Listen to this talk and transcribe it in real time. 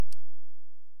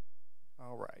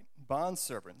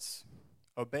Bondservants,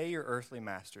 obey your earthly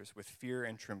masters with fear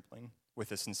and trembling,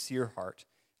 with a sincere heart,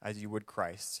 as you would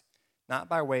Christ, not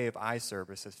by way of eye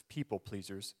service as people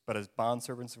pleasers, but as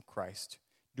bondservants of Christ,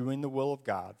 doing the will of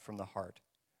God from the heart,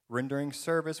 rendering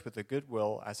service with a good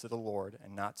will as to the Lord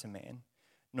and not to man,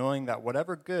 knowing that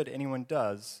whatever good anyone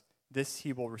does, this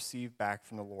he will receive back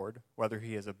from the Lord, whether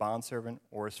he is a bondservant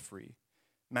or is free.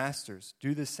 Masters,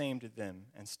 do the same to them,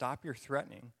 and stop your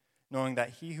threatening, knowing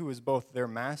that he who is both their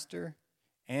master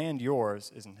and yours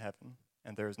is in heaven,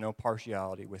 and there is no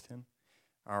partiality with him.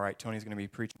 All right, Tony's going to be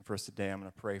preaching for us today. I'm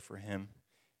going to pray for him,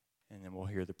 and then we'll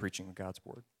hear the preaching of God's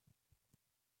word.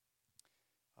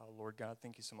 Lord God,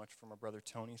 thank you so much for my brother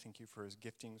Tony. Thank you for his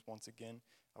giftings once again.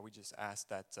 We just ask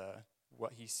that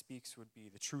what he speaks would be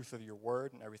the truth of your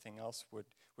word, and everything else would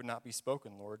not be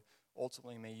spoken, Lord.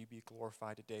 Ultimately, may you be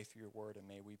glorified today through your word, and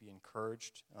may we be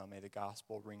encouraged. May the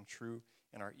gospel ring true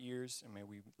in our ears, and may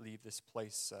we leave this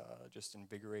place just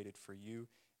invigorated for you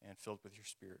and filled with your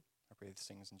spirit. I pray these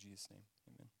things in Jesus' name.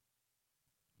 Amen.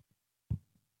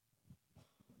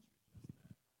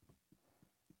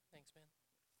 Thanks, man.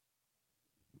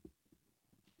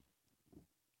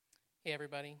 Hey,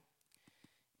 everybody.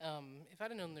 If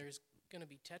I'd have known there's going to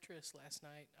be Tetris last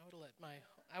night, I would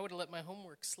have let my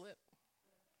homework slip.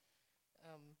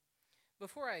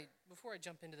 Before I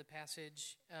jump into the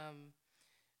passage,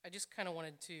 I just kind of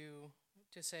wanted to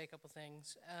say a couple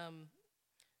things.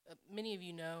 Many of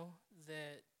you know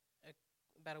that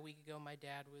about a week ago, my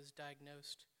dad was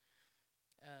diagnosed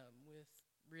with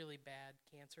really bad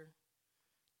cancer,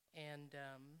 and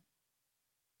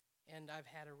I've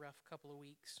had a rough couple of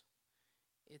weeks.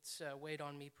 It's weighed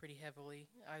on me pretty heavily.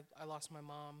 I lost my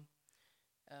mom.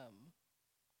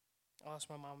 I lost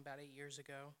my mom about 8 years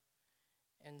ago,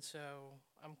 and so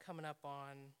I'm coming up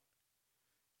on,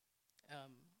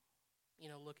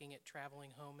 looking at traveling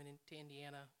home to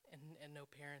Indiana and no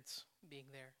parents being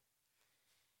there.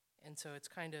 And so it's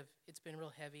been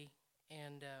real heavy,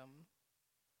 and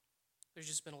there's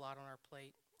just been a lot on our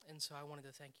plate. And so I wanted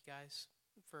to thank you guys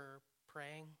for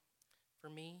praying for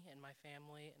me and my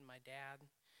family and my dad.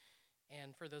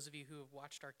 And for those of you who have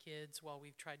watched our kids while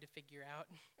we've tried to figure out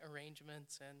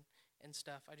arrangements and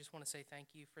stuff, I just want to say thank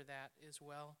you for that as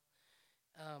well.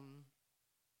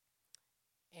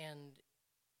 And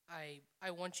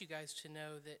I want you guys to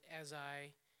know that as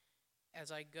I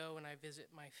go and I visit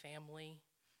my family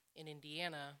in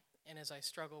Indiana, and as I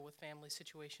struggle with family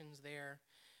situations there,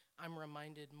 I'm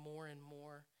reminded more and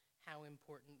more how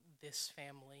important this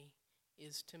family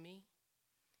is to me.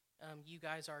 You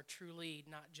guys are truly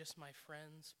not just my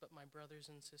friends, but my brothers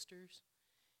and sisters.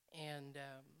 And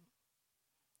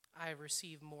I've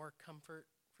received more comfort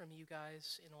from you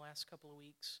guys in the last couple of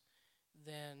weeks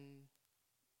than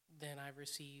I've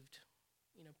received,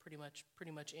 pretty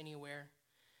much anywhere.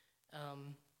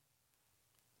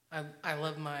 I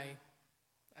love my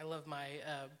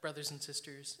brothers and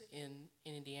sisters in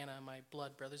Indiana, my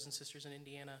blood brothers and sisters in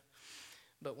Indiana.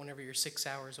 But whenever you're 6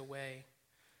 hours away,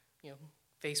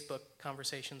 Facebook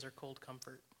conversations are cold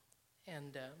comfort.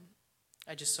 And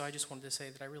I just wanted to say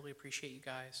that I really appreciate you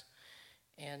guys.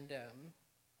 And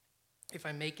if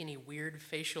I make any weird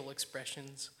facial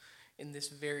expressions in this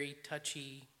very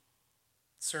touchy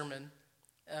sermon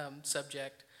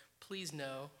subject, please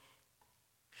know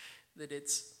that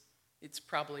it's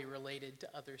probably related to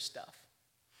other stuff.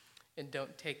 And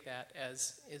don't take that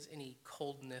as any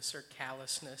coldness or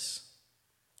callousness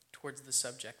towards the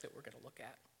subject that we're going to look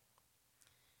at.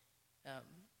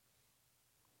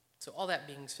 So all that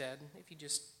being said, if you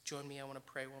just join me, I want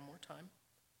to pray one more time.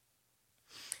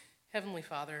 Heavenly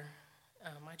Father,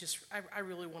 I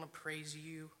really want to praise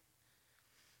you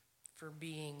for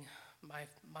being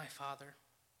my Father.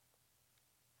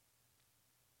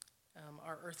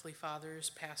 Our earthly fathers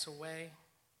pass away,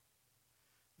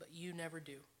 but you never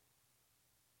do.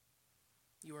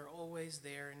 You are always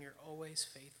there, and you're always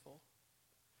faithful,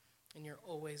 and you're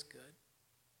always good.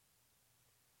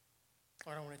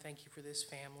 Lord, I want to thank you for this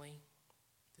family,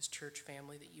 this church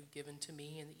family that you've given to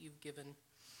me and that you've given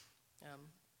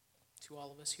to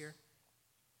all of us here.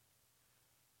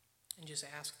 And just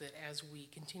ask that as we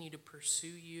continue to pursue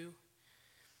you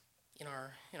in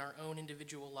our own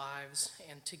individual lives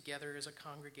and together as a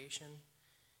congregation,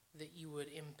 that you would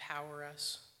empower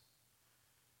us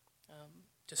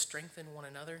to strengthen one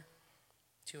another,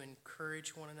 to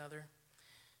encourage one another,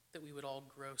 that we would all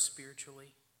grow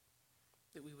spiritually,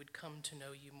 that we would come to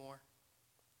know you more.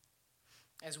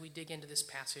 As we dig into this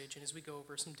passage and as we go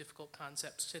over some difficult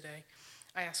concepts today,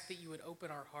 I ask that you would open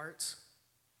our hearts,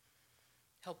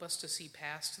 help us to see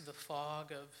past the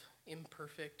fog of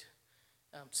imperfect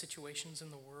situations in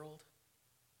the world,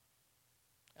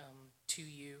 to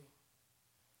you,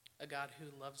 a God who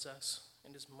loves us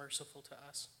and is merciful to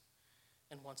us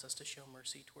and wants us to show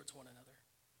mercy towards one another.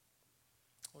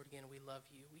 Lord, again, we love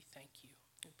you. We thank you.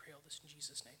 We pray all this in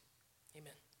Jesus' name.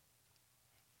 Amen.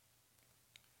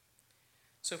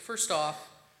 So first off,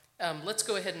 let's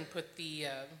go ahead and put the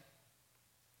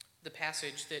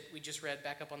passage that we just read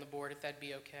back up on the board, if that'd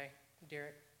be okay,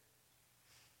 Derek.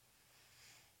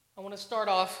 I want to start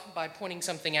off by pointing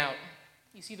something out.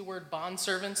 You see the word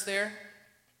bondservants there?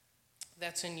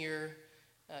 That's in your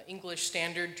English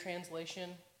Standard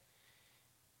Translation.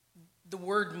 The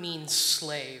word means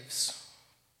slaves.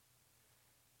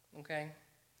 Okay?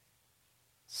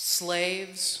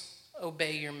 Slaves,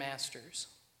 obey your masters.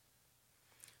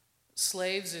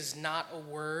 Slaves is not a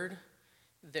word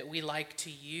that we like to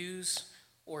use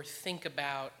or think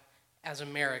about as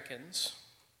Americans.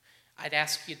 I'd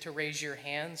ask you to raise your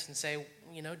hands and say,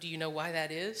 do you know why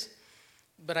that is?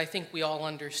 But I think we all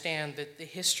understand that the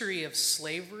history of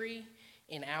slavery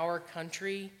in our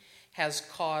country has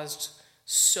caused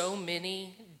so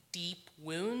many deep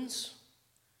wounds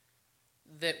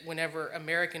that whenever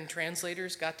American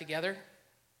translators got together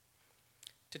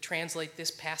to translate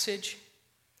this passage,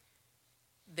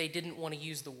 they didn't want to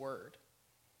use the word.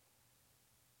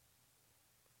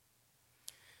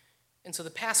 And so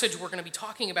the passage we're going to be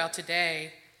talking about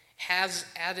today has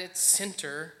at its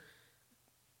center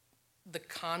the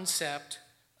concept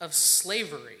of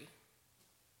slavery.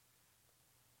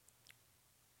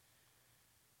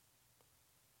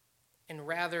 And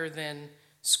rather than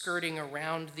skirting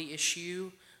around the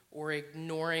issue or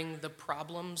ignoring the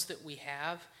problems that we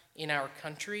have in our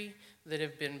country that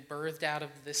have been birthed out of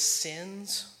the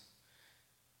sins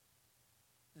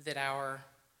that our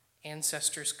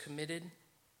ancestors committed,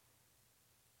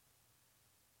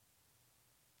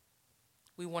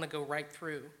 we want to go right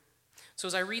through. So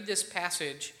as I read this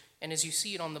passage, and as you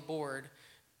see it on the board,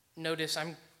 notice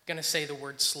I'm going to say the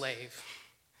word slave.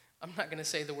 I'm not going to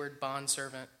say the word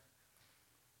bondservant.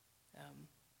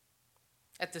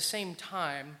 At the same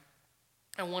time,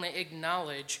 I want to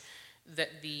acknowledge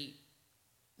that the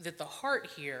heart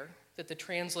here that the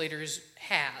translators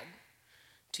had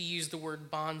to use the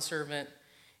word bondservant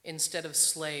instead of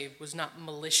slave was not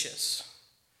malicious.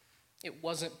 It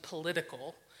wasn't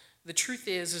political. The truth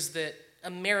is that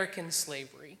American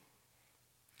slavery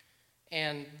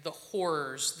and the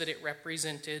horrors that it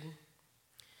represented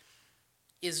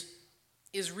is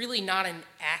really not an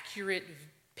accurate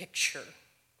picture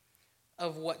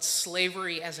of what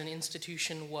slavery as an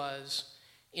institution was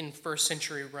in first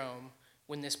century Rome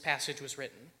when this passage was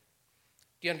written.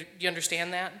 Do you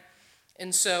understand that?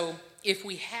 And so if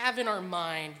we have in our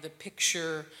mind the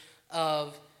picture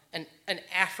of an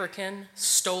African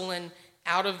stolen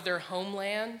out of their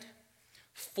homeland,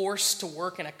 forced to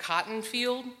work in a cotton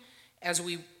field, as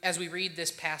we read this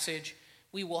passage,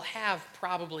 we will have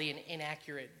probably an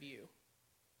inaccurate view.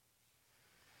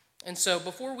 And so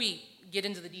before we get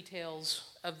into the details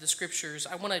of the scriptures,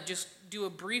 I want to just do a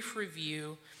brief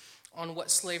review on what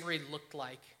slavery looked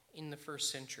like in the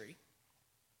first century.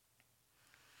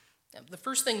 Now, the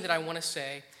first thing that I want to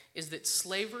say is that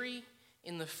slavery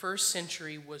in the first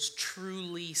century was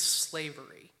truly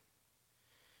slavery.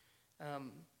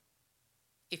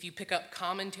 If you pick up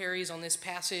commentaries on this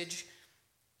passage,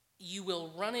 you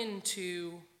will run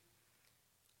into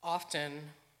often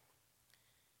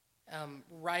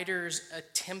writers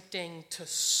attempting to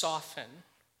soften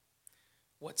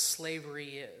what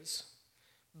slavery is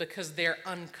because they're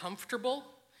uncomfortable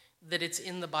that it's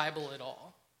in the Bible at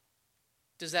all.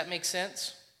 Does that make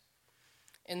sense?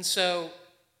 And so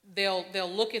they'll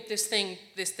look at this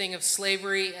thing of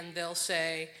slavery and they'll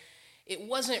say, it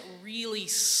wasn't really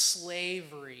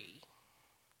slavery.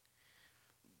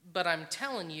 But I'm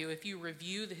telling you, if you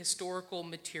review the historical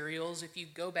materials, if you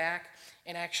go back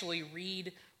and actually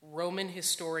read Roman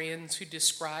historians who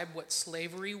describe what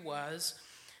slavery was,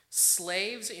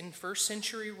 slaves in first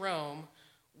century Rome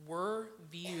were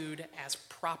viewed as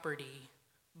property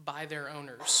by their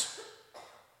owners.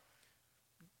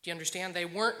 Do you understand? They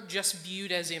weren't just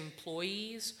viewed as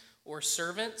employees or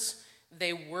servants.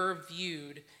 They were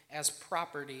viewed as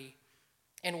property.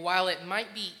 And while it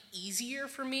might be easier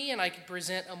for me and I could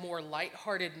present a more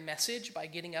lighthearted message by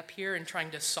getting up here and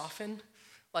trying to soften,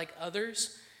 like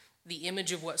others, the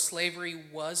image of what slavery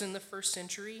was in the first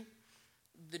century,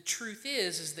 the truth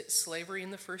is that slavery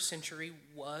in the first century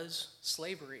was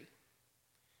slavery.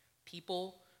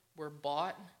 People were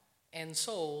bought and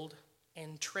sold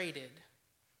and traded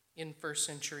in first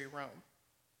century Rome.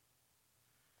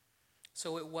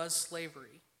 So it was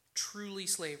slavery, truly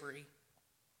slavery.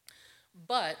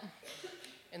 But,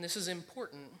 and this is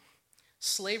important,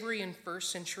 Slavery in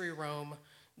first century Rome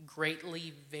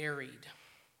greatly varied.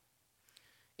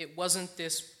 It wasn't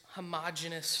this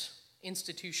homogeneous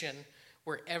institution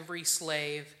where every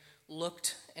slave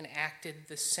looked and acted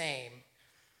the same.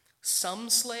 Some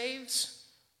slaves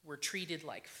were treated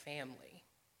like family,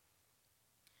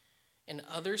 and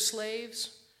other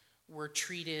slaves were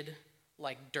treated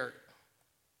like dirt.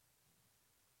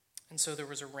 And so there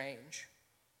was a range.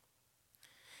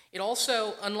 It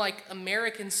also, unlike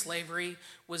American slavery,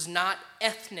 was not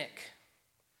ethnic.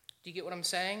 Do you get what I'm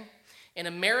saying? In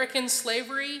American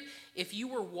slavery, if you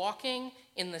were walking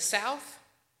in the South,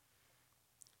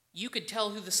 you could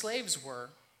tell who the slaves were,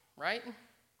 right?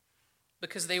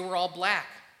 Because they were all black.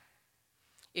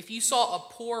 If you saw a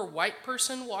poor white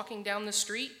person walking down the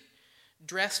street,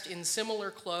 dressed in similar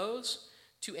clothes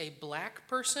to a black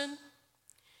person,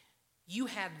 you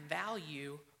had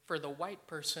value for the white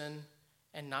person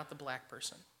and not the black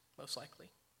person, most likely.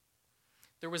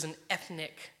 There was an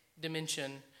ethnic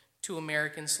dimension to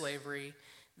American slavery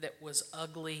that was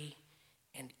ugly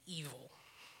and evil.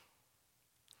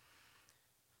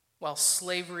 While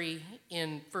slavery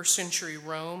in first century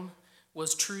Rome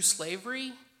was true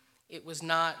slavery, it was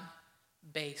not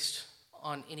based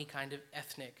on any kind of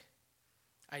ethnic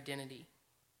identity.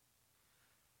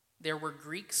 There were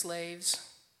Greek slaves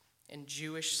and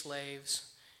Jewish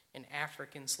slaves and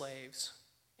African slaves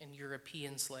and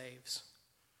European slaves.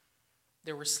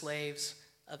 There were slaves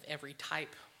of every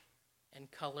type and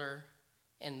color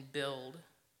and build.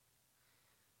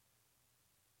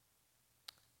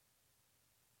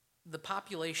 The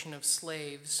population of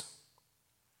slaves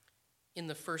in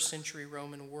the first century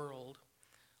Roman world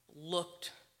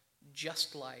looked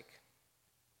just like,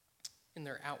 in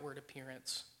their outward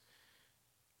appearance,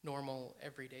 normal,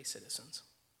 everyday citizens.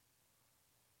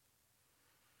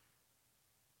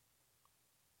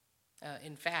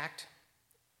 In fact,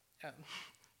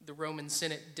 the Roman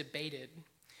Senate debated,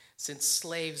 since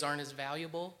slaves aren't as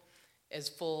valuable as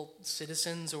full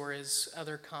citizens or as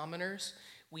other commoners,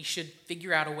 we should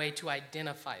figure out a way to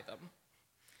identify them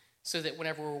so that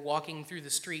whenever we're walking through the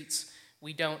streets,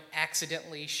 we don't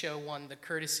accidentally show one the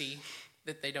courtesy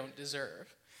that they don't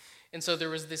deserve. And so there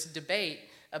was this debate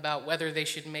about whether they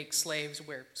should make slaves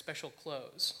wear special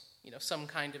clothes, some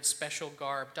kind of special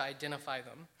garb to identify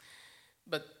them.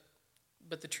 But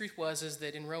the truth is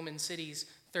that in Roman cities,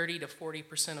 30 to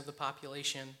 40% of the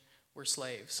population were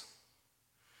slaves.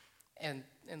 And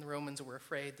the Romans were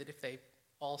afraid that if they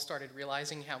all started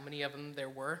realizing how many of them there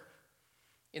were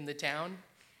in the town,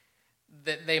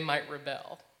 that they might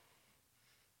rebel.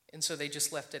 And so they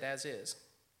just left it as is.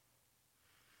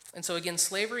 And so again,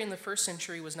 slavery in the first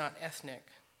century was not ethnic.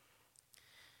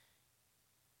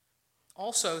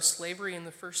 Also, slavery in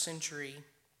the first century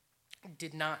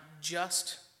did not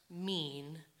just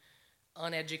mean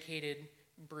uneducated,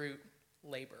 brute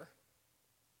labor.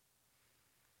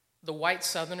 The white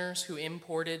Southerners who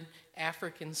imported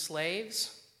African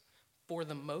slaves, for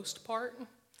the most part,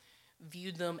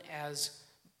 viewed them as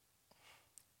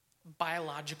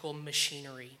biological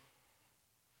machinery.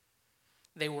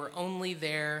 They were only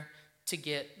there to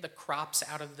get the crops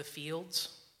out of the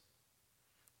fields,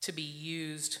 to be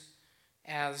used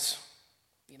as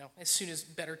soon as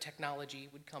better technology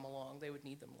would come along, they would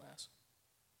need them less.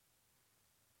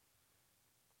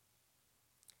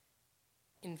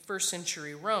 In first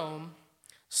century Rome,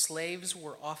 slaves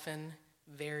were often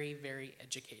very, very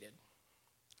educated.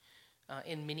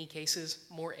 In many cases,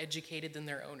 more educated than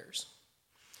their owners.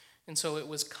 And so it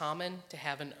was common to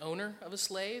have an owner of a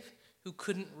slave who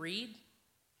couldn't read,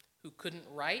 who couldn't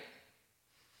write,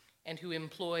 and who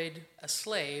employed a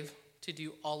slave to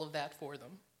do all of that for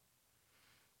them.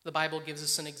 The Bible gives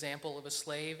us an example of a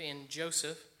slave in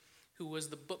Joseph who was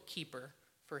the bookkeeper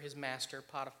for his master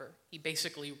Potiphar. He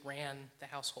basically ran the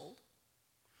household.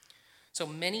 So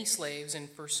many slaves in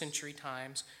first century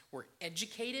times were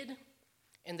educated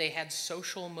and they had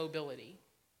social mobility.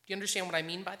 Do you understand what I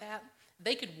mean by that?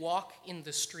 They could walk in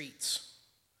the streets.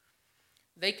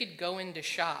 They could go into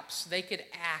shops. They could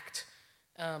act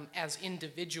as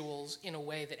individuals in a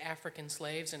way that African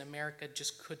slaves in America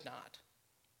just could not.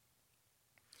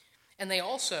 And they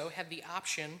also had the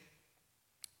option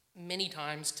many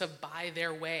times to buy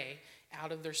their way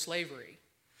out of their slavery.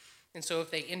 And so if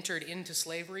they entered into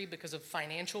slavery because of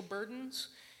financial burdens,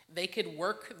 they could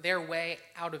work their way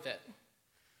out of it.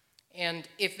 And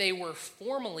if they were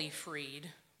formally freed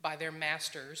by their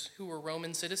masters, who were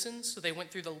Roman citizens, so they went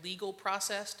through the legal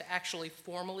process to actually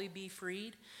formally be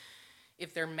freed,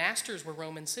 if their masters were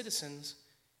Roman citizens,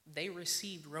 they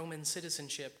received Roman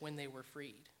citizenship when they were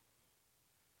freed.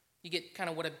 You get kind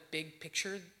of what a big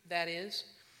picture that is?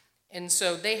 And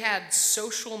so they had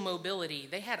social mobility.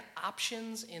 They had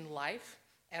options in life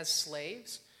as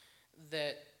slaves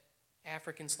that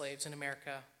African slaves in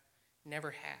America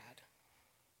never had.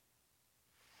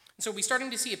 And so we're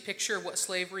starting to see a picture of what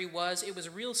slavery was. It was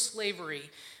real slavery,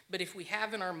 but if we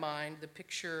have in our mind the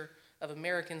picture of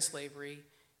American slavery,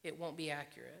 it won't be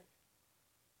accurate.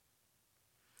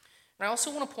 And I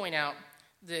also want to point out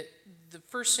that the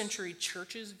first century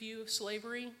church's view of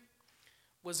slavery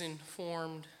was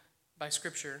informed by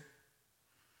Scripture.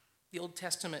 The Old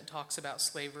Testament talks about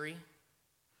slavery,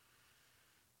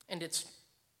 and it's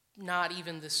not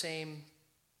even the same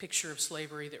picture of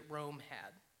slavery that Rome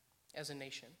had as a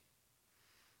nation.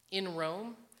 In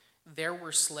Rome, there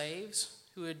were slaves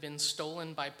who had been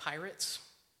stolen by pirates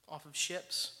off of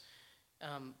ships,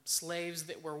 slaves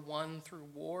that were won through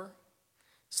war,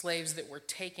 slaves that were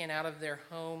taken out of their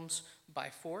homes by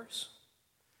force.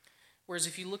 Whereas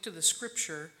if you look to the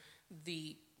Scripture,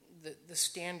 the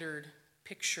standard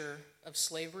picture of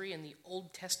slavery in the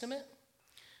Old Testament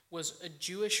was a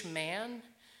Jewish man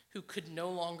who could no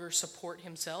longer support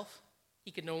himself.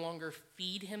 He could no longer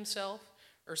feed himself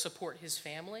or support his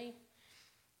family,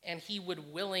 and he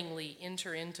would willingly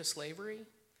enter into slavery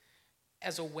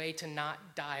as a way to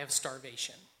not die of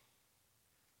starvation.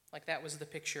 Like that was the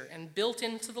picture. And built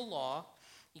into the law,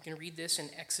 you can read this in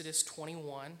Exodus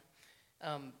 21,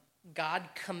 God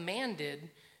commanded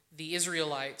the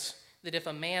Israelites that if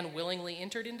a man willingly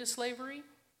entered into slavery,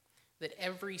 that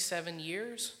every 7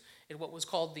 years, in what was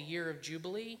called the year of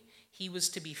Jubilee, he was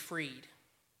to be freed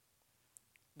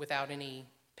without any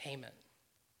payment.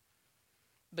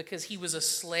 Because he was a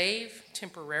slave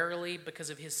temporarily because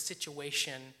of his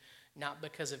situation, not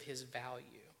because of his value.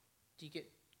 Do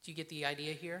you get the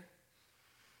idea here?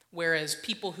 Whereas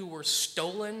people who were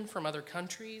stolen from other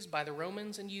countries by the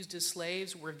Romans and used as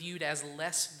slaves were viewed as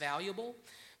less valuable,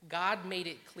 God made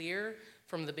it clear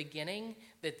from the beginning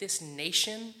that this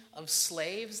nation of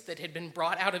slaves that had been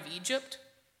brought out of Egypt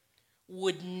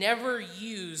would never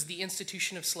use the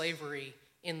institution of slavery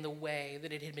in the way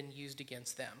that it had been used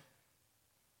against them.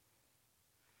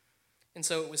 And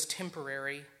so it was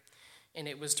temporary, and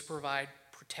it was to provide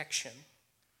protection.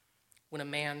 When a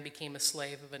man became a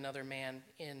slave of another man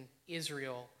in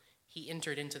Israel, he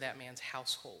entered into that man's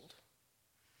household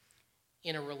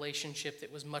in a relationship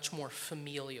that was much more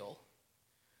familial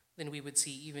than we would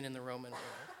see even in the Roman world.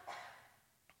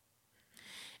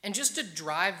 And just to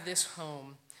drive this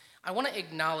home, I want to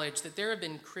acknowledge that there have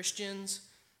been Christians,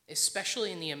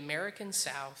 especially in the American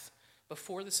South,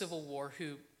 before the Civil War,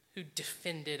 who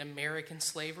defended American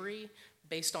slavery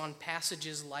based on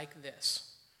passages like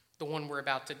this, the one we're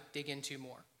about to dig into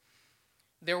more.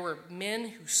 There were men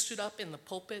who stood up in the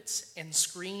pulpits and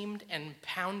screamed and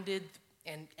pounded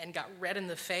and got red in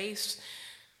the face,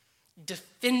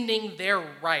 defending their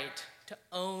right to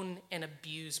own and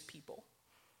abuse people.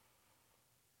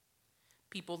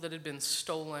 People that had been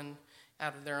stolen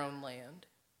out of their own land.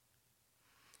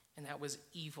 And that was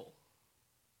evil.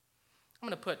 I'm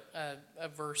going to put a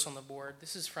verse on the board.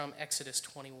 This is from Exodus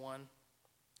 21.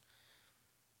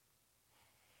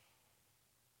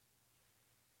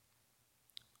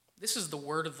 This is the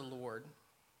word of the Lord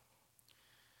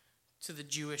to the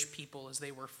Jewish people as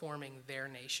they were forming their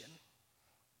nation.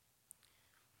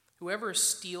 Whoever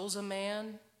steals a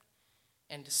man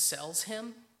and sells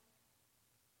him,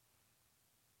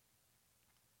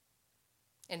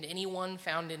 and anyone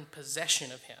found in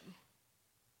possession of him,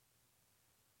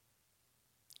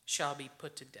 shall be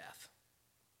put to death.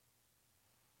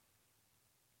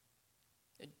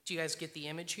 Do you guys get the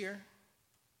image here?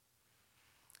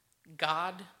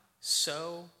 God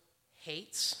so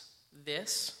hates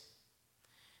this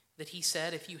that he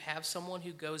said if you have someone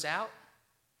who goes out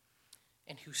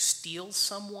and who steals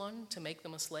someone to make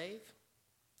them a slave,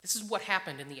 this is what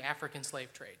happened in the African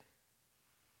slave trade.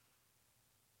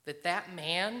 That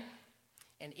man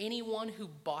and anyone who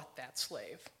bought that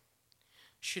slave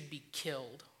should be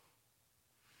killed.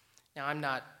 Now, I'm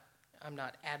not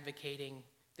advocating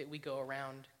that we go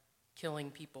around killing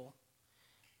people,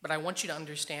 but I want you to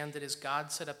understand that as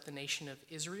God set up the nation of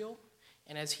Israel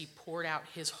and as he poured out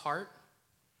his heart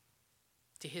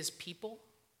to his people,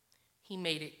 he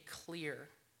made it clear.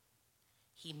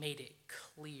 He made it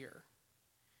clear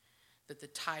that the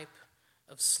type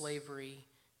of slavery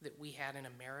that we had in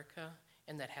America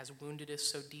and that has wounded us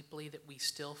so deeply that we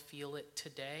still feel it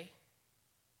today,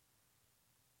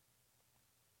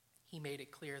 he made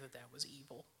it clear that that was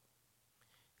evil.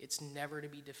 It's never to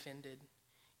be defended.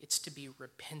 It's to be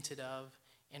repented of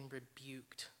and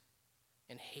rebuked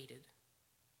and hated.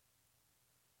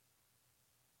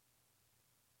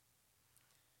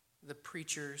 The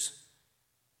preachers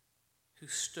who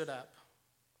stood up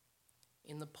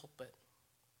in the pulpit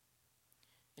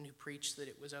and who preached that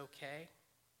it was okay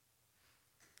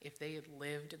if they had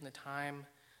lived in the time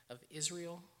of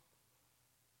Israel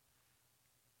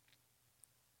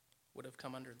would have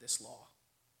come under this law.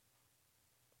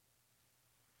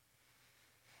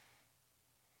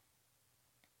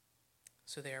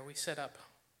 So there we set up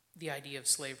the idea of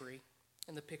slavery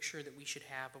and the picture that we should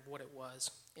have of what it was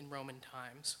in Roman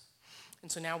times.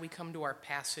 And so now we come to our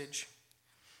passage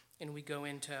and we go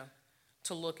into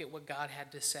to look at what God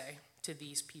had to say to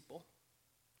these people.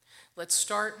 Let's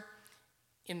start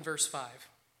in verse 5.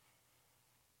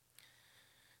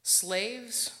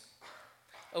 Slaves,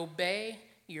 obey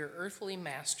your earthly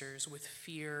masters with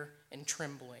fear and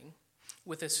trembling,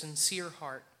 with a sincere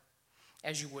heart,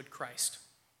 as you would Christ.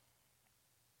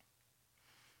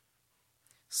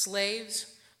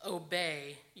 Slaves,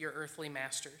 obey your earthly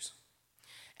masters.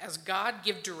 As God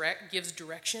gives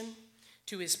direction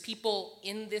to his people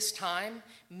in this time,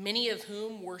 many of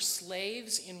whom were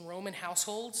slaves in Roman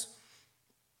households,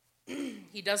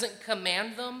 he doesn't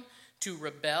command them to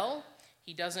rebel.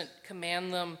 He doesn't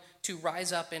command them to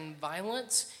rise up in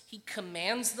violence. He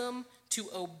commands them to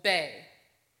obey.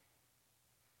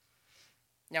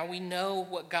 Now we know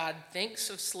what God thinks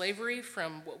of slavery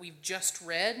from what we've just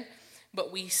read,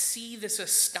 but we see this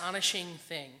astonishing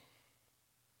thing.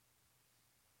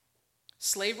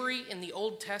 Slavery in the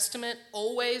Old Testament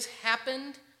always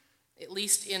happened, at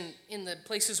least in the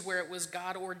places where it was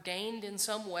God ordained in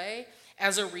some way,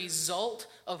 as a result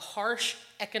of harsh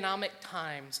economic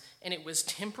times. And it was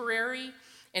temporary,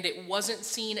 and it wasn't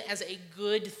seen as a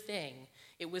good thing.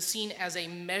 It was seen as a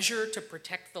measure to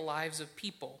protect the lives of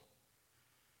people.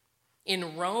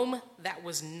 In Rome, that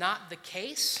was not the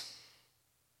case.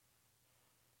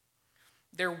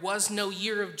 There was no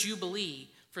year of Jubilee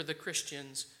for the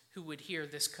Christians who would hear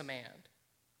this command.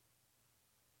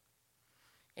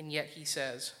 And yet he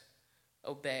says,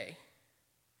 obey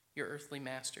your earthly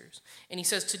masters. And he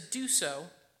says to do so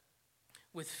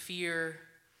with fear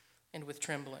and with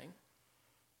trembling.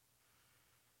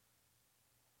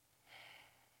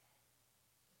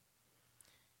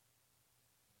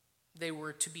 They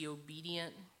were to be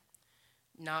obedient,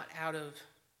 not out of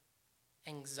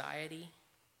anxiety,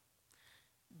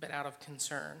 but out of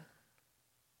concern.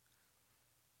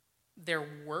 Their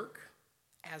work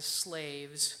as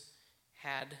slaves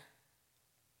had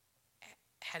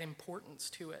importance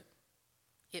to it.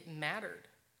 It mattered.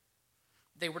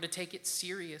 They were to take it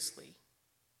seriously.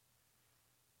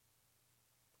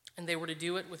 And they were to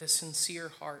do it with a sincere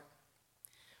heart.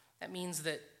 That means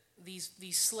that these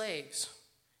slaves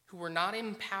who were not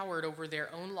empowered over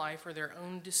their own life or their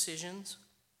own decisions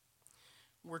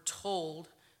were told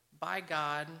by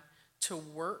God to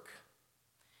work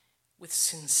with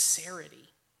sincerity,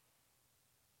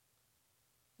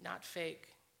 not fake.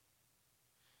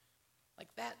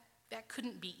 Like that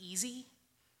couldn't be easy.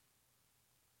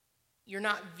 You're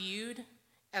not viewed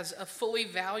as a fully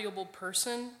valuable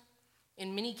person,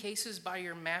 in many cases by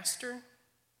your master.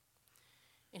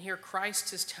 And here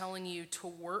Christ is telling you to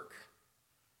work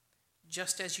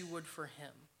just as you would for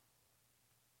him.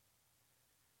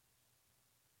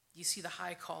 You see the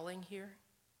high calling here?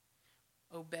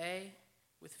 Obey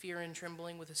with fear and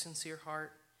trembling, with a sincere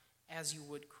heart, as you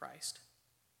would Christ.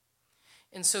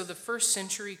 And so the first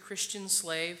century Christian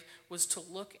slave was to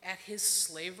look at his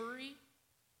slavery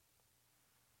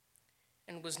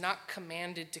and was not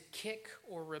commanded to kick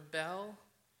or rebel,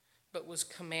 but was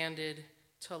commanded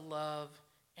to love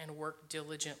and work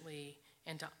diligently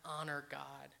and to honor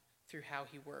God through how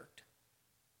he worked.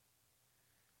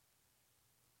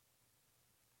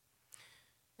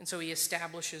 And so he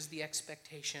establishes the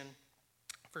expectation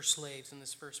for slaves in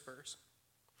this first verse.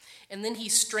 And then he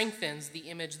strengthens the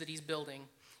image that he's building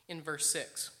in verse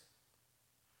 6.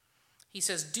 He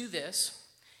says, do this,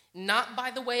 not by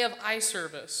the way of eye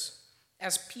service,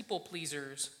 as people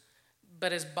pleasers,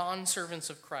 but as bondservants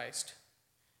of Christ,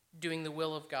 doing the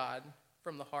will of God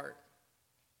from the heart.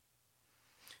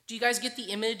 Do you guys get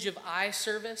the image of eye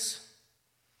service?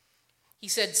 He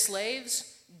said,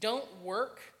 slaves, don't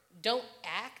work, don't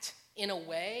act in a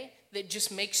way that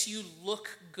just makes you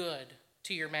look good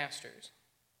to your masters.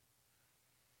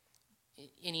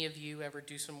 Any of you ever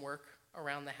do some work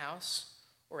around the house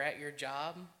or at your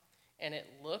job and it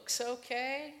looks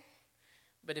okay,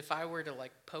 but if I were to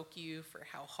poke you for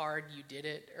how hard you did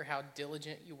it or how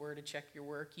diligent you were to check your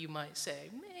work, you might say,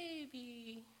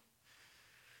 maybe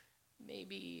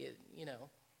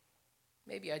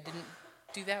I didn't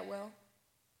do that well.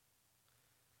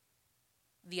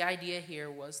 The idea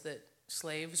here was that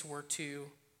slaves were to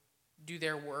do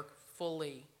their work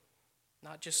fully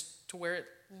not just to where it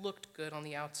looked good on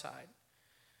the outside,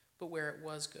 but where it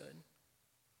was good.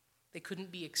 They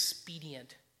couldn't be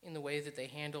expedient in the way that they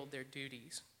handled their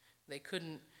duties. They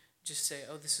couldn't just say,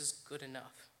 oh, this is good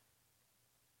enough.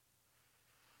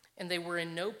 And they were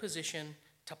in no position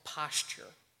to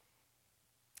posture.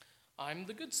 I'm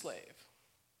the good slave.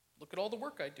 Look at all the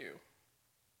work I do.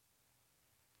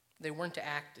 They weren't to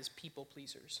act as people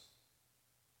pleasers.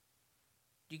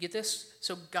 Do you get this?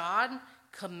 So God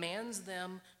commands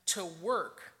them to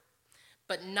work,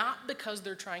 but not because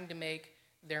they're trying to make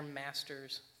their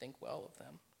masters think well of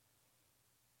them.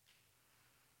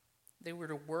 They were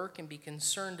to work and be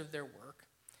concerned of their work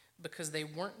because they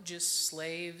weren't just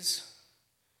slaves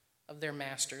of their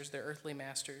masters, their earthly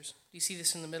masters. Do you see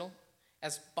this in the middle?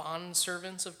 As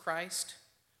bondservants of Christ,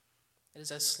 it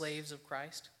is as slaves of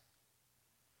Christ.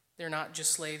 They're not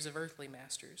just slaves of earthly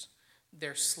masters.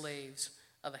 They're slaves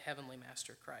of a heavenly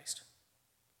master, Christ.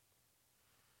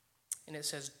 And it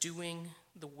says, doing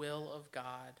the will of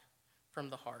God from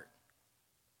the heart.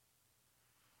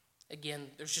 Again,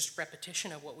 there's just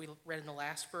repetition of what we read in the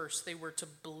last verse. They were to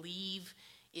believe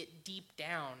it deep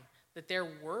down, that their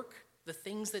work, the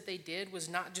things that they did, was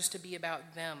not just to be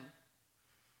about them.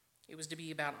 It was to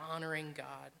be about honoring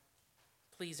God,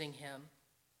 pleasing Him.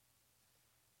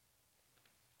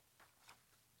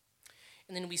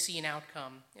 And then we see an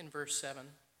outcome in verse 7.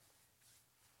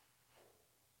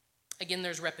 Again,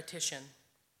 there's repetition.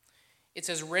 It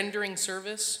says, rendering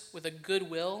service with a good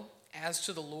will as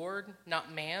to the Lord,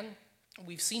 not man.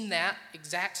 We've seen that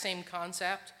exact same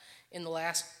concept in the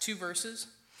last two verses.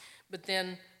 But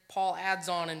then Paul adds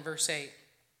on in verse 8,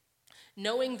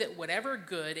 knowing that whatever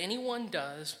good anyone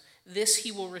does, this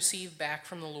he will receive back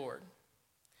from the Lord,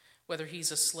 whether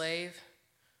he's a slave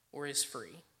or is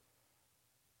free.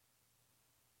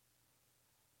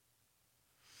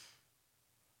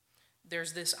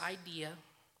 There's this idea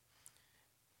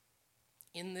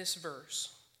in this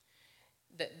verse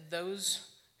that those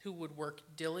who would work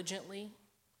diligently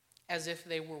as if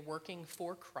they were working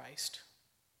for Christ,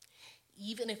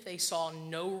 even if they saw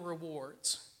no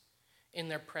rewards in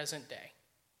their present day,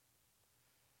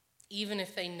 even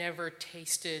if they never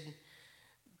tasted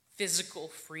physical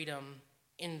freedom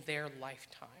in their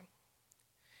lifetime,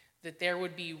 that there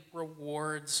would be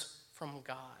rewards from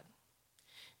God,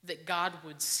 that God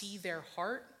would see their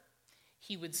heart,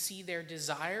 He would see their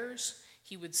desires,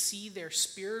 He would see their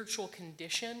spiritual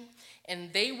condition,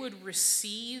 and they would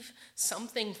receive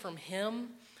something from Him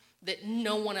that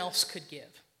no one else could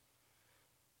give.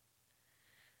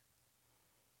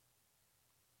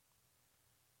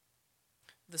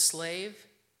 The slave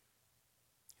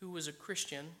who was a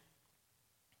Christian,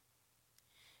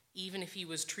 even if he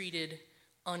was treated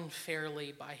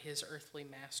unfairly by his earthly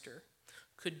master,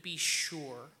 could be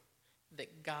sure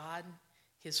that God,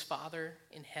 his Father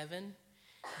in heaven,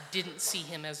 didn't see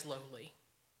him as lowly.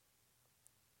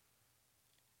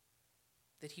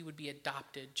 That he would be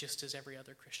adopted just as every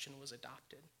other Christian was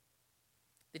adopted.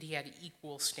 That he had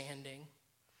equal standing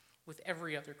with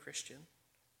every other Christian.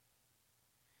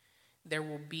 There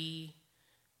will be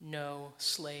no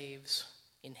slaves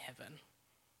in heaven.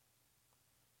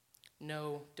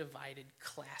 No divided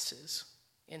classes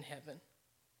in heaven.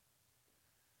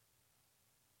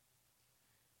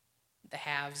 The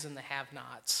haves and the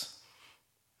have-nots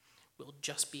will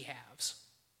just be haves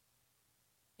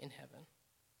in heaven.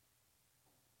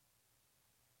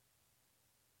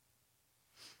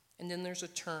 And then there's a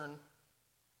turn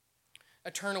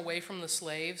away from the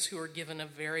slaves who are given a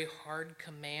very hard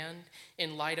command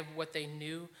in light of what they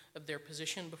knew of their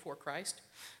position before Christ.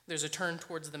 There's a turn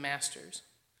towards the masters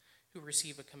who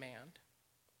receive a command.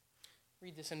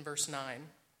 Read this in verse 9.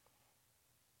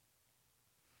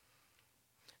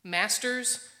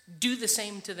 Masters, do the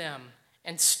same to them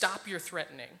and stop your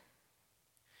threatening,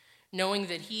 knowing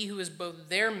that he who is both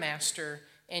their master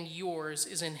and yours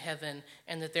is in heaven,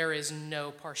 and that there is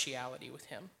no partiality with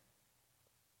him.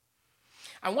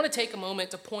 I want to take a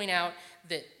moment to point out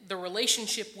that the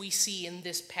relationship we see in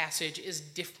this passage is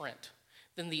different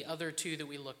than the other two that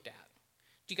we looked at.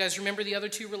 Do you guys remember the other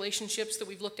two relationships that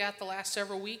we've looked at the last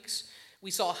several weeks?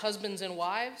 We saw husbands and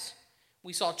wives,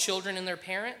 we saw children and their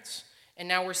parents, and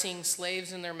now we're seeing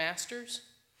slaves and their masters.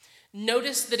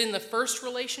 Notice that in the first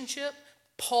relationship,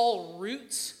 Paul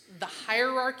roots the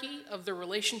hierarchy of the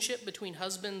relationship between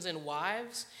husbands and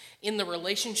wives in the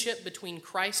relationship between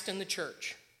Christ and the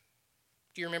church.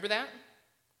 Do you remember that?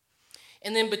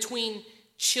 And then between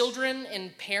children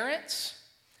and parents,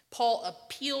 Paul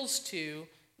appeals to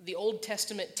the Old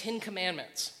Testament 10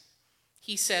 Commandments.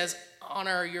 He says,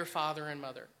 honor your father and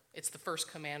mother. It's the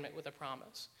first commandment with a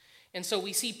promise. And so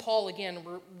we see Paul again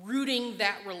rooting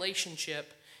that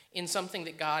relationship in something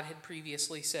that God had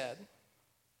previously said.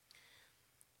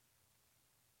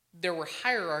 There were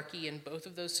hierarchy in both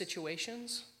of those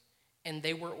situations, and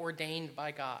they were ordained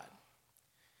by God.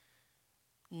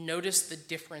 Notice the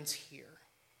difference here.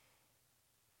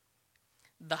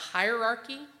 The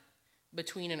hierarchy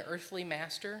between an earthly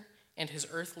master and his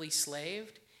earthly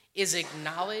slave is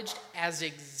acknowledged as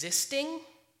existing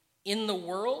in the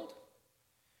world,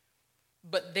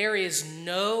 but there is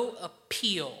no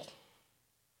appeal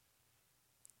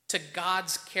to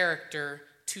God's character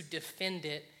to defend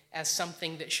it as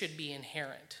something that should be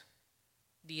inherent.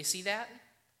 Do you see that?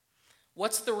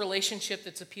 What's the relationship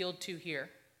that's appealed to here?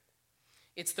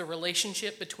 It's the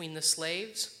relationship between the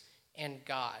slaves and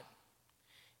God,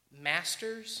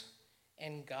 masters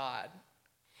and God.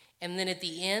 And then at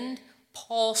the end,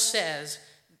 Paul says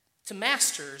to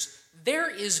masters, there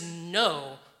is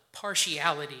no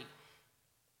partiality.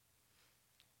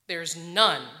 There's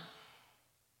none.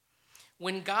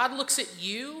 When God looks at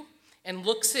you and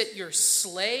looks at your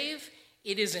slave,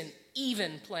 it is an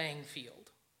even playing field.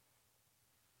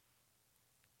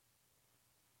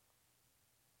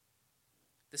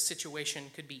 The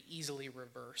situation could be easily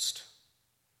reversed.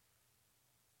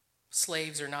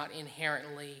 Slaves are not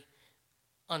inherently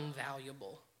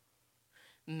unvaluable.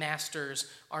 Masters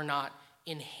are not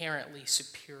inherently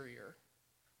superior.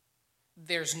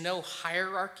 There's no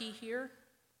hierarchy here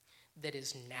that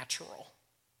is natural.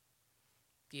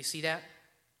 Do you see that?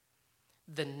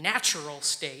 The natural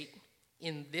state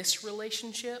in this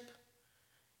relationship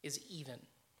is even.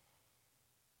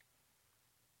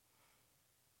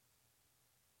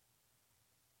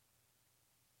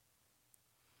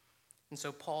 And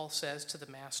so Paul says to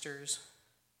the masters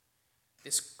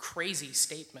this crazy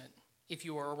statement, if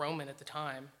you were a Roman at the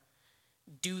time,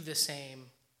 do the same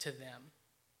to them.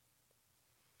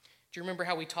 Do you remember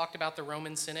how we talked about the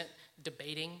Roman Senate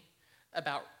debating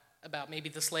about maybe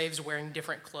the slaves wearing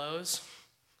different clothes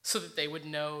so that they would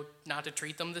know not to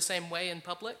treat them the same way in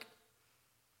public?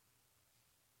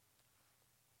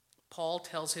 Paul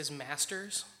tells his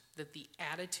masters that the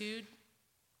attitude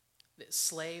that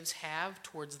slaves have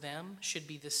towards them should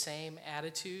be the same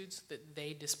attitudes that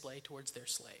they display towards their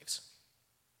slaves.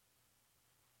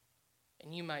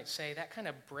 And you might say, that kind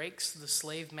of breaks the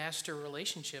slave-master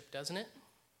relationship, doesn't it?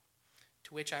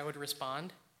 To which I would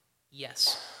respond,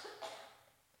 yes.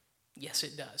 Yes,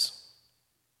 it does.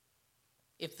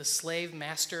 If the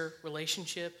slave-master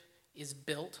relationship is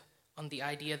built on the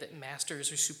idea that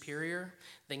masters are superior,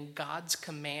 then God's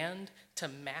command to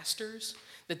masters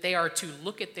that they are to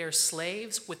look at their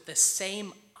slaves with the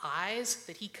same eyes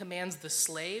that he commands the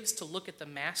slaves to look at the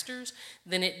masters,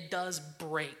 then it does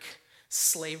break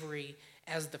slavery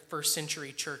as the first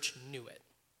century church knew it.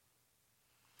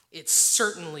 It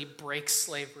certainly breaks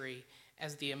slavery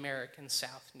as the American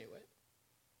South knew it.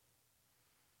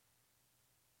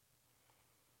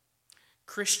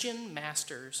 Christian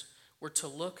masters were to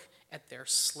look at their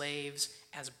slaves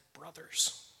as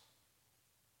brothers.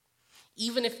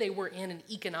 Even if they were in an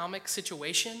economic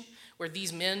situation where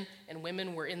these men and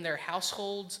women were in their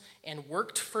households and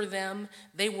worked for them,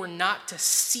 they were not to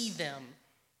see them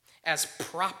as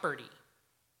property.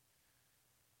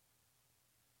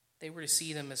 They were to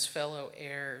see them as fellow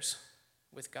heirs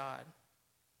with God.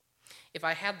 If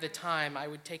I had the time, I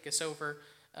would take us over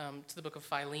to the book of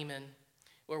Philemon,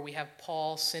 where we have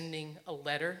Paul sending a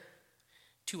letter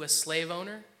to a slave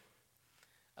owner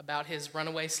about his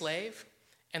runaway slave,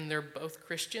 and they're both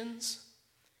Christians.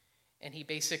 And he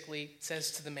basically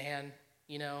says to the man,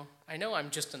 I know I'm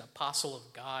just an apostle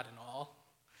of God and all,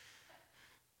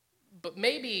 but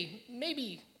maybe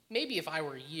if I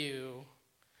were you,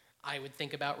 I would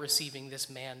think about receiving this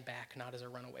man back, not as a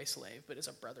runaway slave, but as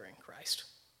a brother in Christ.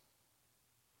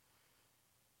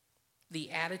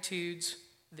 The attitudes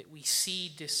that we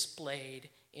see displayed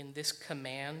in this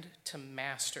command to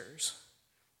masters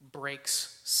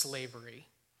breaks slavery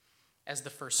as the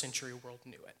first century world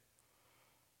knew it.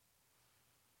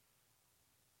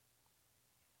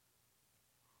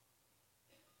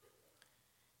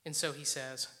 And so he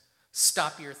says,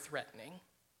 stop your threatening.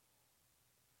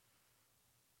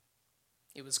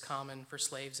 It was common for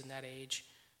slaves in that age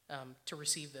to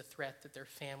receive the threat that their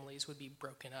families would be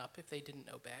broken up if they didn't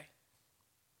obey.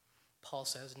 Paul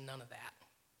says none of that.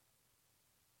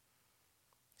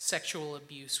 Sexual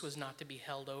abuse was not to be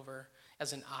held over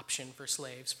as an option for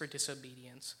slaves for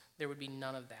disobedience. There would be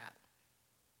none of that.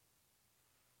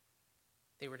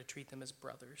 They were to treat them as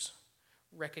brothers,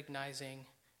 recognizing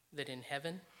that in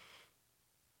heaven,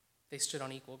 they stood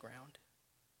on equal ground.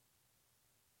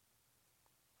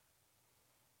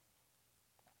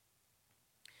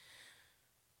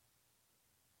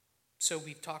 So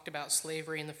we've talked about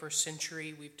slavery in the first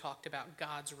century. We've talked about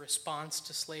God's response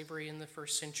to slavery in the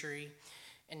first century.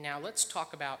 And now let's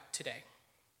talk about today.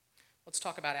 Let's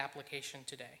talk about application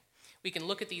today. We can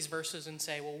look at these verses and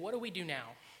say, well, what do we do now?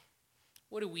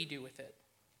 What do we do with it?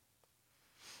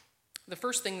 The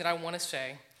first thing that I want to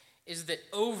say is that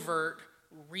overt,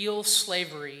 real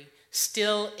slavery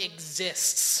still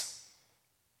exists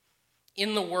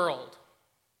in the world.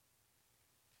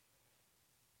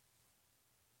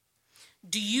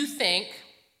 Do you think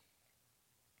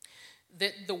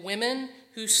that the women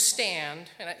who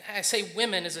stand, and I say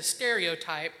women as a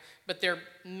stereotype, but they're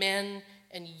men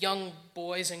and young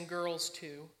boys and girls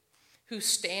too, who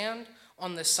stand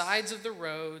on the sides of the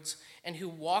roads and who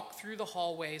walk through the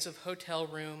hallways of hotel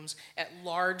rooms at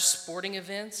large sporting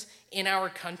events in our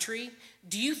country,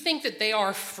 do you think that they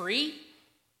are free?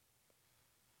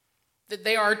 That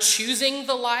they are choosing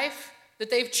the life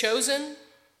that they've chosen?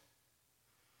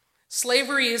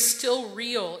 Slavery is still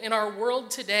real in our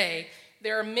world today.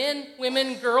 There are men,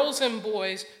 women, girls, and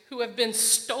boys who have been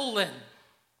stolen.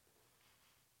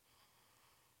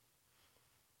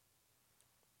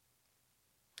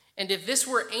 And if this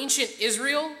were ancient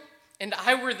Israel and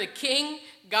I were the king,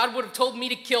 God would have told me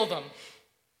to kill them.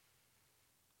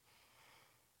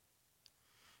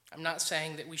 I'm not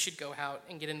saying that we should go out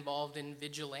and get involved in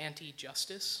vigilante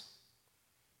justice.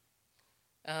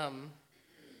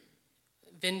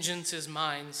 Vengeance is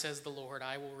mine, says the Lord,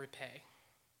 I will repay.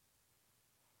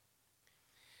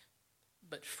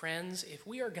 But friends, if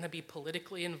we are going to be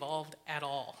politically involved at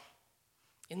all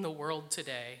in the world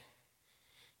today,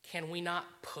 can we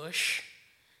not push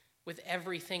with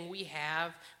everything we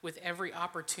have, with every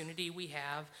opportunity we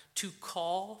have, to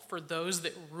call for those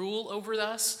that rule over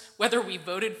us, whether we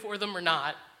voted for them or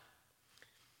not,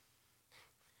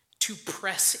 to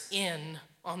press in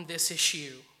on this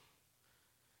issue,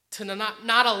 to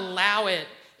not allow it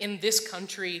in this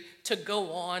country to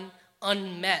go on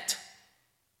unmet?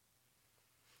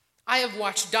 I have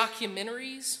watched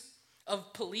documentaries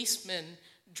of policemen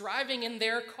driving in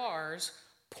their cars,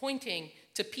 pointing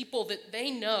to people that they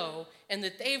know and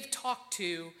that they've talked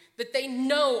to, that they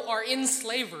know are in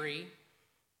slavery,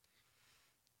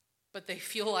 but they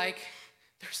feel like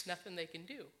there's nothing they can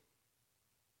do.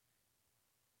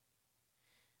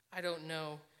 I don't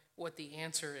know what the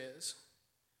answer is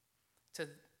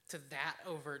to that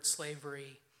overt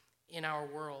slavery in our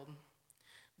world,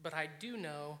 but I do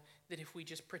know that if we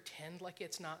just pretend like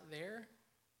it's not there,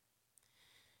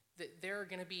 that there are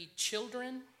going to be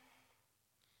children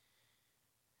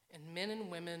and men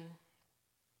and women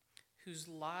whose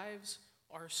lives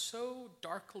are so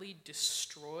darkly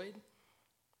destroyed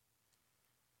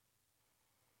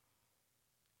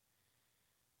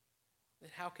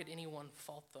that how could anyone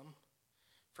fault them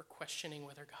for questioning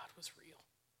whether God was real?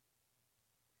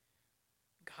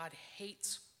 God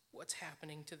hates what's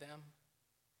happening to them.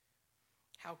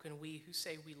 How can we who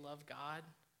say we love God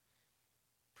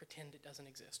pretend it doesn't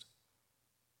exist?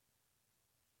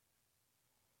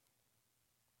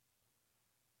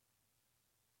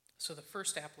 So the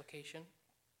first application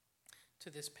to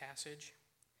this passage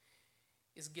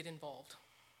is get involved.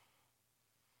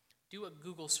 Do a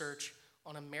Google search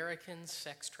on American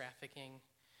sex trafficking.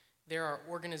 There are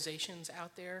organizations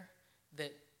out there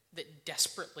that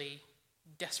desperately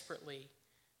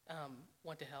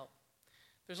want to help.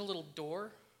 There's a little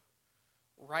door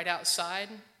right outside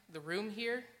the room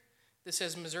here that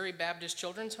says Missouri Baptist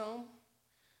Children's Home.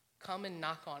 Come and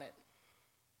knock on it,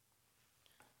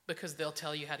 because they'll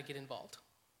tell you how to get involved.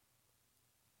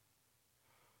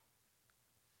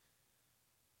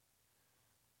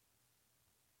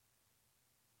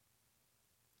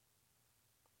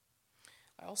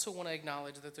 I also want to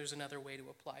acknowledge that there's another way to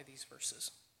apply these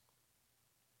verses.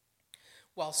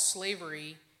 While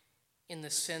slavery, in the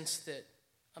sense that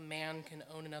a man can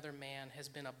own another man, has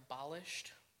been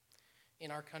abolished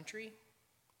in our country,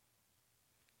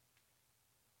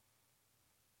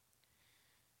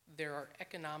 there are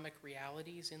economic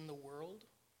realities in the world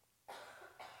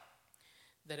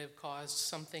that have caused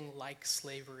something like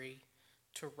slavery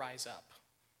to rise up,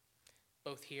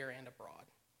 both here and abroad.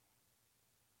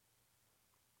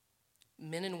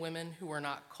 Men and women who are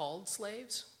not called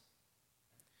slaves,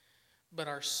 but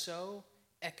are so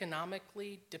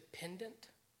economically dependent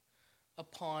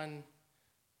upon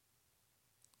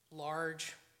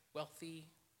large, wealthy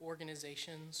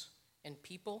organizations and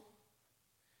people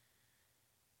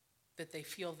that they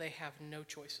feel they have no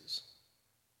choices.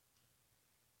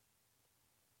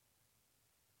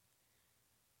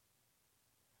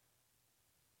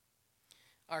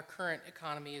 Our current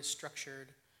economy is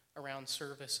structured around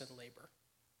service and labor.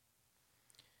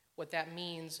 What that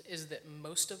means is that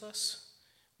most of us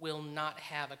will not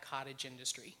have a cottage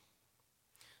industry.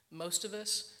 Most of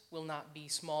us will not be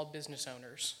small business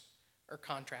owners or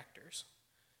contractors.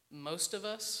 Most of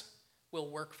us will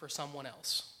work for someone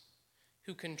else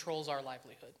who controls our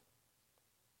livelihood.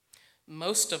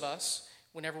 Most of us,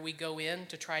 whenever we go in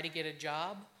to try to get a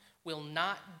job, will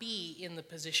not be in the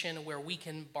position where we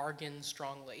can bargain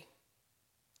strongly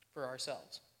for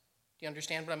ourselves. Do you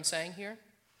understand what I'm saying here?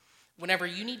 Whenever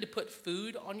you need to put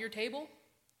food on your table,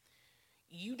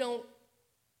 you don't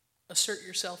assert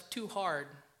yourself too hard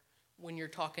when you're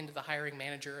talking to the hiring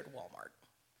manager at Walmart,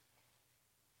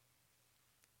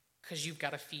 because you've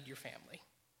got to feed your family.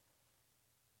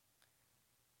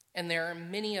 And there are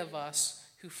many of us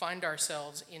who find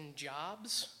ourselves in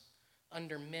jobs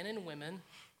under men and women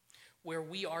where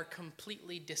we are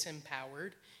completely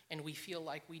disempowered and we feel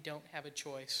like we don't have a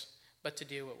choice but to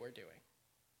do what we're doing.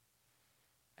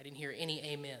 I didn't hear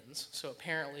any amens, so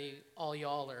apparently all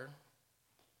y'all are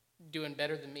doing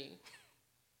better than me.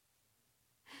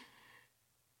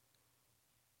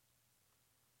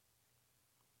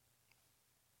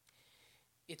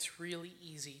 It's really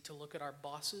easy to look at our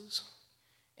bosses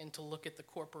and to look at the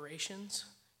corporations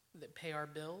that pay our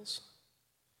bills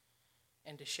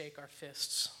and to shake our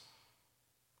fists.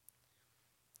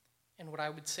 And what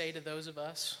I would say to those of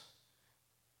us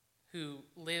who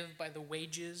live by the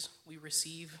wages we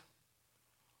receive,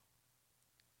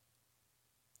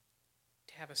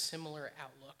 to have a similar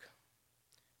outlook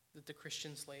that the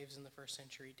Christian slaves in the first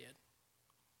century did.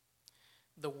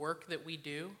 The work that we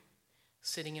do,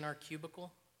 sitting in our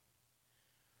cubicle,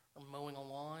 or mowing a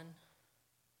lawn,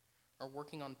 or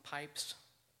working on pipes,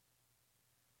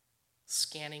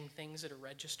 scanning things at a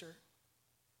register,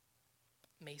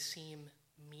 may seem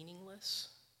meaningless,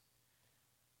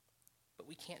 but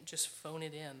we can't just phone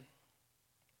it in.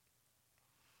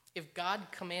 If God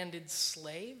commanded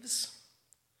slaves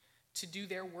to do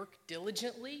their work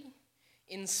diligently,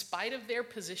 in spite of their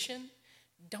position,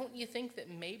 don't you think that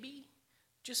maybe,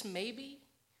 just maybe,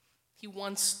 he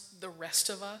wants the rest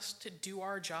of us to do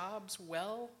our jobs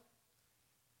well?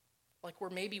 Like we're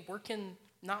maybe working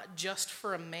not just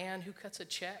for a man who cuts a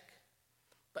check,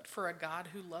 but for a God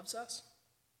who loves us?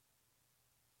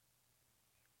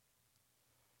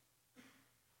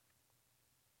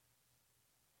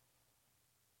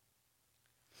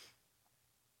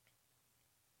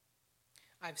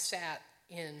 I've sat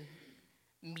in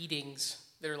meetings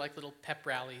that are like little pep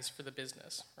rallies for the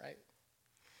business, right?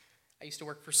 I used to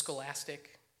work for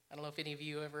Scholastic. I don't know if any of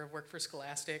you ever have worked for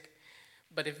Scholastic,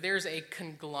 but if there's a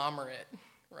conglomerate,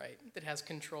 right, that has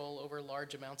control over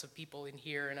large amounts of people in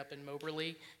here and up in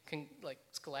Moberly, like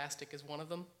Scholastic is one of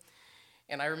them.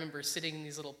 And I remember sitting in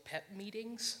these little pep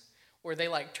meetings where they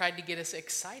like tried to get us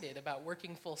excited about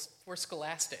working for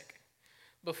Scholastic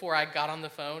before I got on the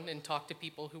phone and talked to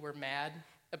people who were mad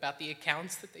about the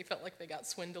accounts that they felt like they got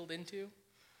swindled into.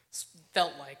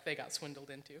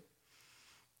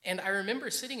 And I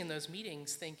remember sitting in those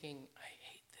meetings thinking, I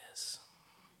hate this.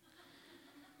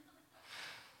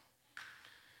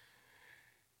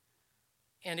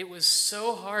 And it was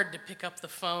so hard to pick up the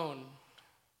phone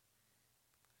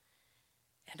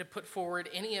and to put forward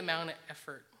any amount of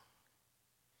effort.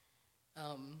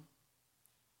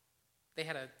 They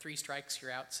had a 3 strikes,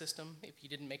 you're out system if you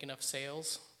didn't make enough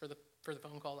sales for the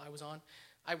phone call I was on.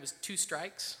 I was 2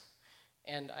 strikes,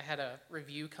 and I had a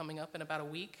review coming up in about a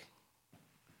week,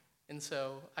 and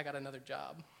so I got another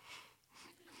job.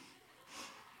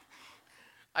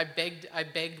 I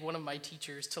begged one of my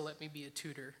teachers to let me be a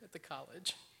tutor at the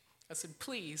college. I said,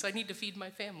 please, I need to feed my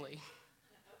family.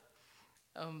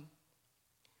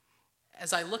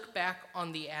 As I look back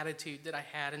on the attitude that I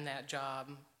had in that job,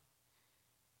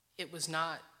 it was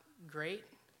not great.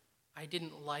 I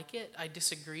didn't like it. I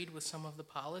disagreed with some of the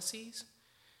policies.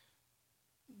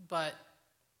 But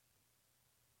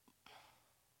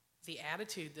the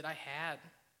attitude that I had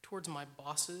towards my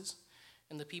bosses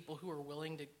and the people who were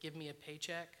willing to give me a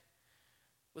paycheck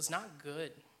was not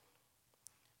good.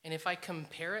 And if I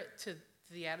compare it to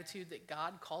the attitude that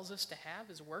God calls us to have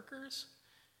as workers,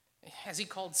 has he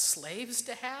called slaves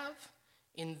to have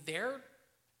in their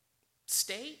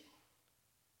state?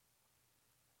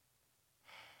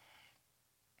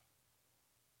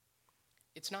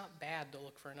 It's not bad to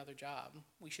look for another job.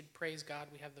 We should praise God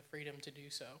we have the freedom to do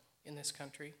so in this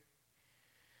country.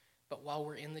 But while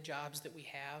we're in the jobs that we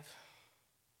have,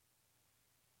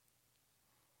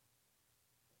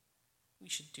 we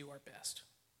should do our best.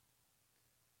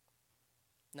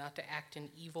 Not to act in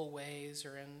evil ways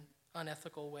or in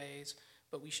unethical ways,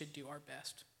 but we should do our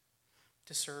best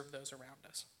to serve those around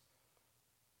us.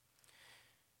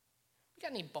 We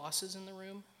got any bosses in the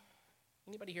room?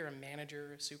 Anybody here a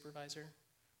manager or a supervisor?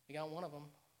 We got one of them.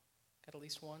 Got at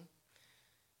least one.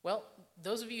 Well,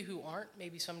 those of you who aren't,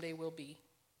 maybe someday will be.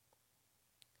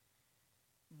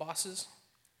 Bosses,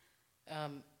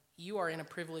 you are in a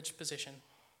privileged position.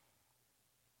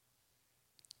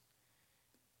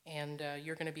 And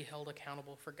you're going to be held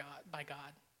accountable by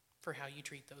God for how you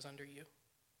treat those under you.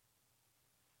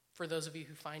 For those of you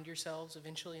who find yourselves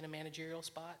eventually in a managerial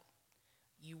spot,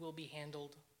 you will be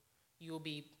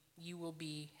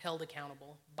held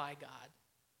accountable by God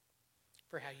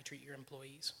for how you treat your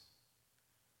employees.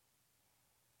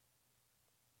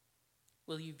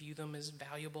 Will you view them as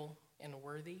valuable and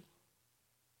worthy?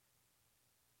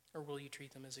 Or will you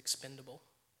treat them as expendable?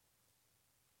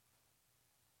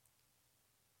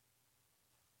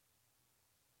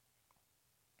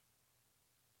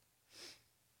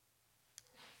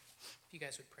 If you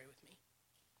guys would pray with me.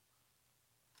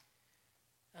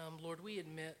 Lord, we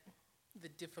admit the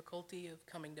difficulty of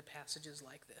coming to passages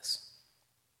like this.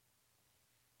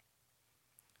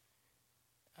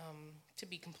 To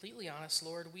be completely honest,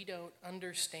 Lord, we don't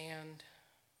understand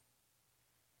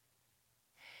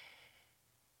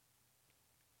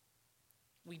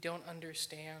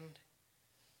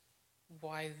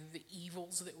why the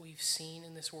evils that we've seen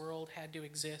in this world had to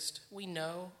exist. We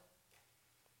know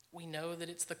that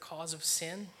it's the cause of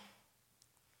sin.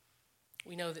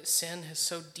 We know that sin has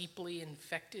so deeply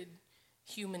infected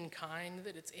humankind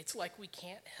that it's like we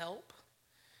can't help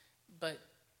but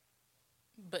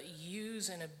use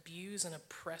and abuse and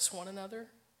oppress one another.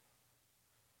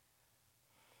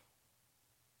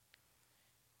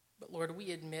 But Lord,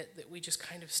 we admit that we just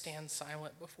kind of stand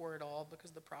silent before it all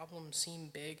because the problems seem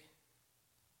big.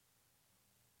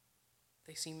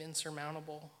 They seem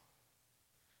insurmountable.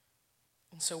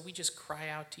 And so we just cry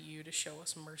out to you to show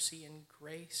us mercy and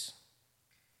grace.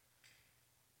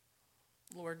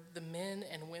 Lord, the men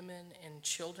and women and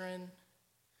children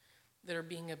that are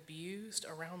being abused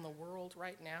around the world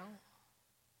right now,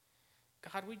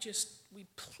 God, we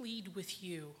plead with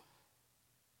you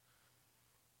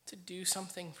to do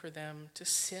something for them, to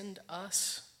send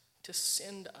us, to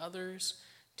send others,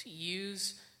 to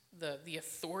use the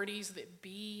authorities that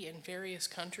be in various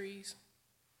countries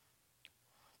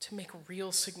to make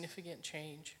real significant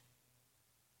change.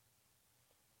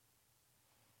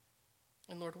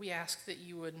 And Lord, we ask that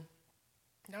you would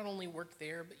not only work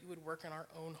there, but you would work in our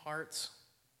own hearts.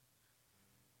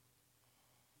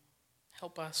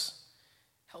 Help us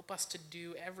to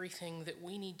do everything that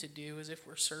we need to do as if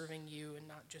we're serving you and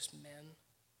not just men.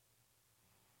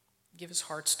 Give us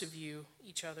hearts to view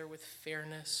each other with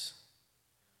fairness,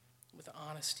 with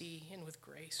honesty, and with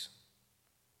grace.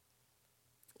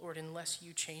 Lord, unless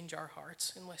you change our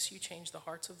hearts, unless you change the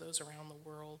hearts of those around the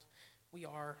world, we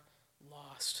are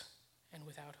lost and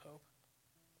without hope.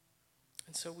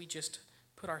 And so we just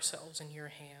put ourselves in your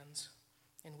hands,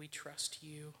 and we trust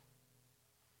you.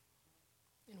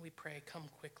 And we pray, come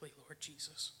quickly, Lord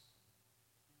Jesus.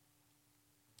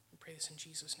 We pray this in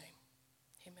Jesus' name.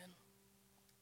 Amen.